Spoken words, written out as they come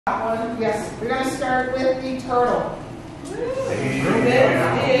Yes, we're going to start with the turtle.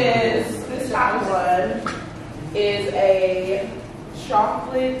 This top one is a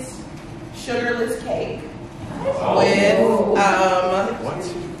chocolate sugarless cake with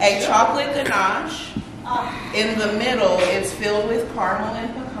a chocolate ganache. In the middle, it's filled with caramel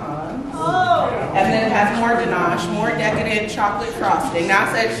and pecans. And then it has more ganache, more decadent chocolate frosting. Now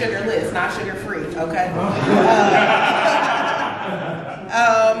I said sugarless, not sugar-free, okay?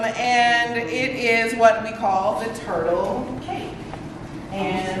 And it is what we call the turtle cake.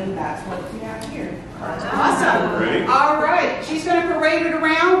 And that's what we have here. Awesome. Ready? All right, she's going to parade it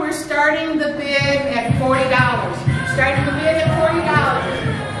around. We're starting the bid at $40. Starting the bid at $40.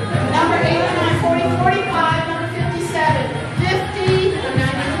 Number 89, 40, 45, number 57, 50,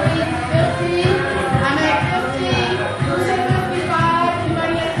 93, 50. I'm at 50. Who's at 55?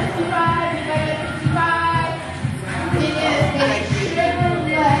 Anybody at 55? Anybody at 55? It is a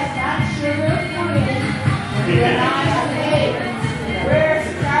sugarless, not sugar-free. We're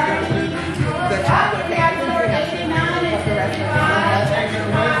starting the chocolate cake for 89 and 55.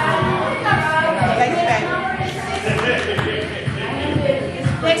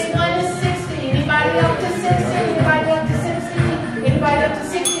 Next one is 60. Anybody up to 60? Anybody up to 60? Anybody up to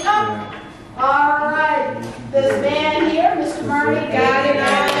 60? Up. All right. This man here, Mr. Murray, got it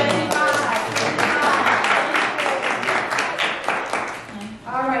on 55.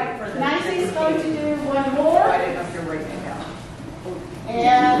 All right. Nancy's going to do one more. I didn't know if you're writing down.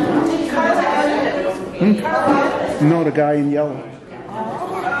 And Carla. No, the guy in yellow.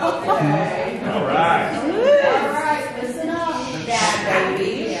 All right. All right. Listen up. That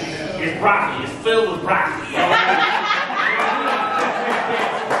baby. It's broccoli. It's filled with broccoli.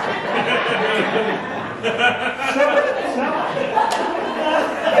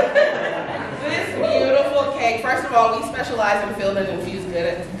 This beautiful cake, first of all, we specialize in filled and infused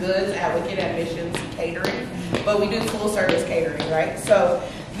goods at Wicked Admissions Catering, but we do full service catering, right? So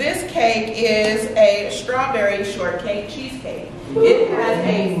this cake is a strawberry shortcake cheesecake. It has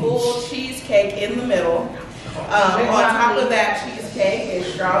a full cheesecake in the middle. On top of that cheesecake is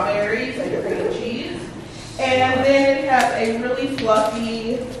strawberries and cream cheese. And then it has a really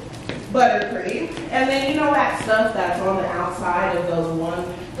fluffy buttercream. And then you know that stuff that's on the outside of those one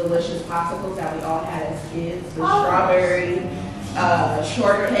delicious popsicles that we all had as kids? The strawberry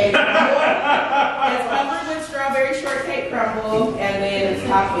shortcake crumble. It's covered with strawberry shortcake crumble, and then it's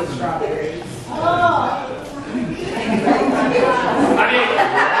topped with strawberries. Oh. I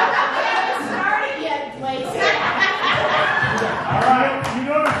did.